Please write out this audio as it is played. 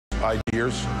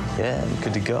ideas? Yeah,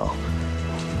 good to go.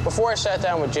 Before I sat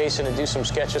down with Jason to do some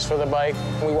sketches for the bike,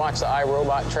 we watched the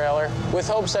iRobot trailer with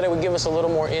hopes that it would give us a little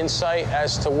more insight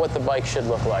as to what the bike should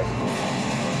look like.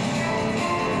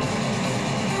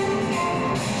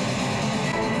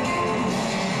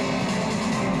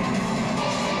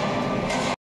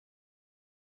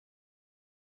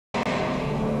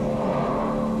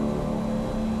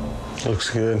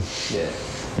 Looks good. Yeah.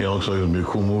 Yeah, looks like it'll be a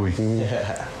cool movie.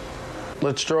 Yeah.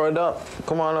 Let's draw it up.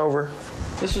 Come on over.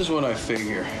 This is what I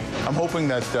figure. I'm hoping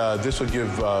that this will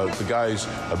give the guys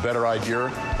a better idea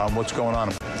on what's going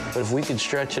on. But if we could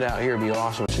stretch it out here, it'd be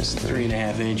awesome. Just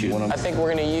 3.5 inches. I think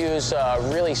we're going to use a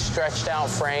really stretched out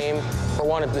frame. For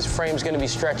one, this frame's going to be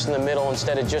stretched in the middle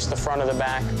instead of just the front of the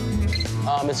back.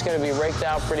 It's going to be raked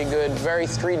out pretty good, very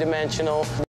three-dimensional.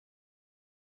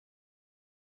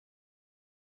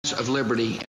 Of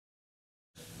liberty.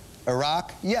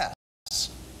 Iraq, yes.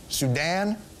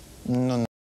 Sudan, no.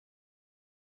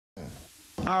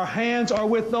 Our hands are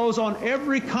with those on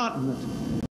every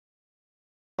continent.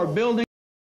 Are building.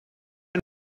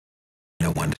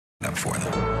 No one to up for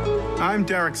them. I'm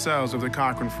Derek Sells of the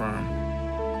Cochran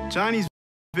Firm. Johnny's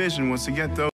vision was to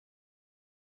get those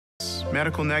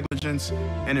medical negligence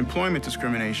and employment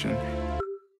discrimination.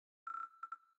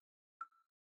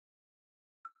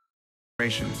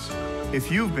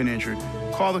 If you've been injured,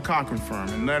 call the Cochran Firm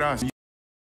and let us.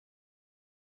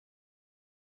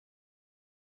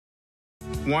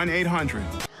 1-800.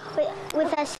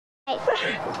 With us.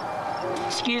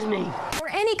 Excuse me. For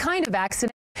any kind of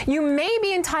accident, you may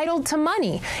be entitled to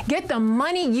money. Get the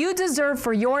money you deserve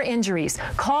for your injuries.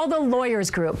 Call the Lawyers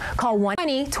Group. Call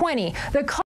 1-20-20. The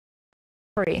call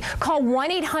free. Call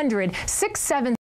 1-800-67